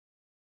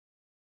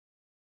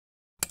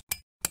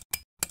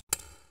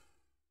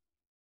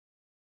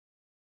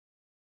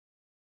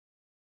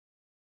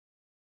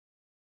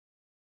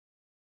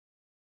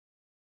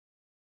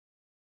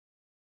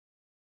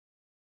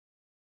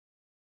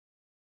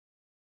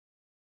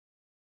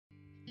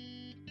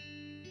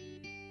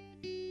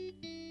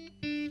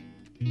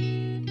I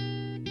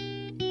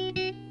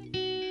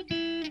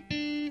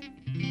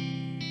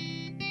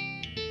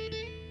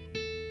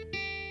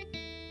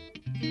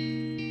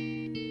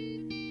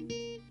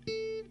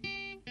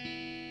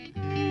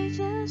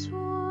just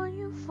want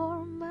you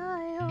for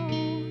my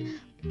own,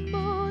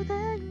 more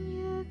than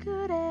you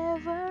could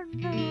ever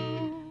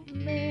know.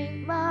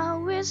 Make my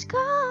wish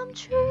come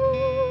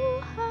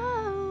true.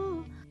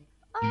 All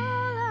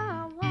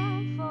I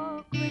want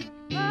for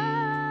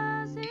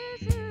Christmas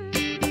is you.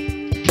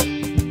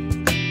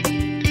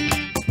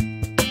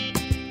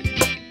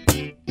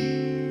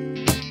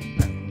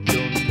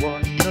 Don't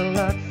want a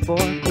lot for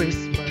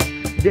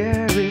Christmas.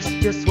 There is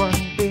just one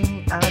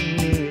thing I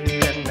need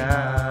and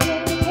I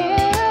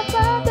Care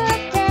about the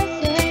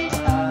presents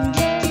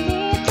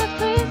underneath the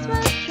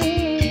Christmas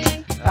tree.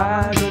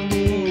 I don't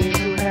need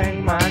to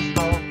hang my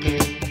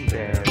stocking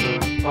there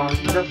on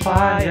the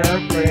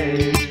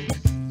fireplace.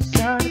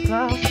 Santa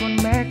Claus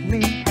won't make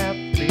me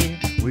happy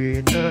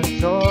with a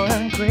toy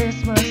on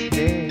Christmas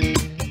Day.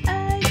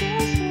 I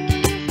just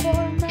want you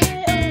for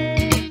my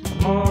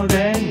own, More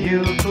than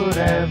you could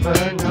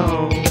ever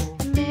know.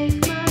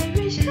 make my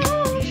wish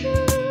come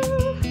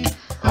true.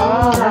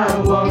 All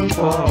I want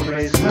for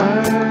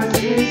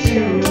Christmas is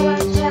you.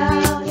 Watch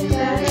out, you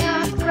better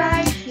not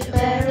cry. You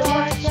better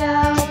watch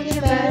out,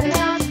 you better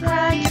not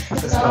cry.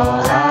 Cause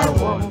all I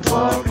want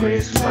for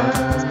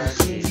Christmas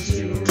is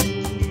you.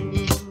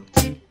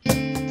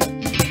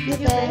 You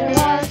better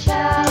watch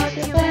out,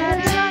 you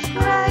better not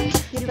cry.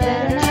 You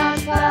better not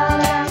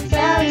pout, I'm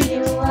telling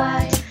you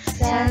why.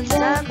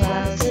 Santa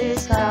Claus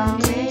is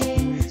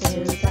coming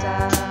to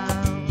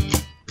town.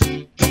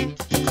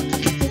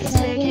 He's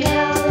making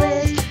a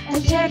list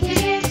and checking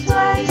it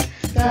twice.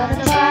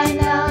 Gonna find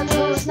out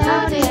who's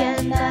naughty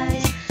and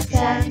nice.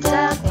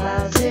 Santa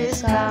Claus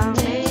is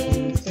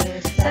coming.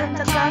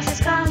 Santa Claus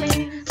is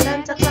coming.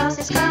 Santa Claus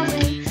is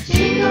coming.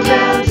 Jingle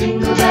bell,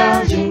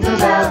 jingle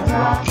bell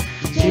rock.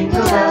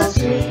 Jingle bells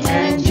swing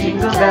and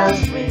jingle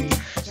bells ring.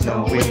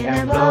 Snowing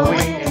and blowing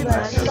in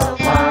bursts of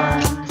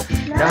fun.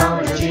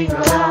 Now the jingle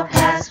hop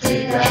has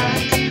begun.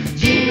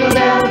 Jingle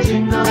bell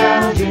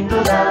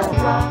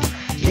rock.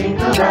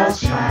 Jingle bells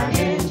chime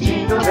in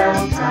jingle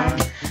bell time.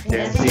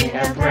 Dancing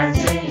and prancing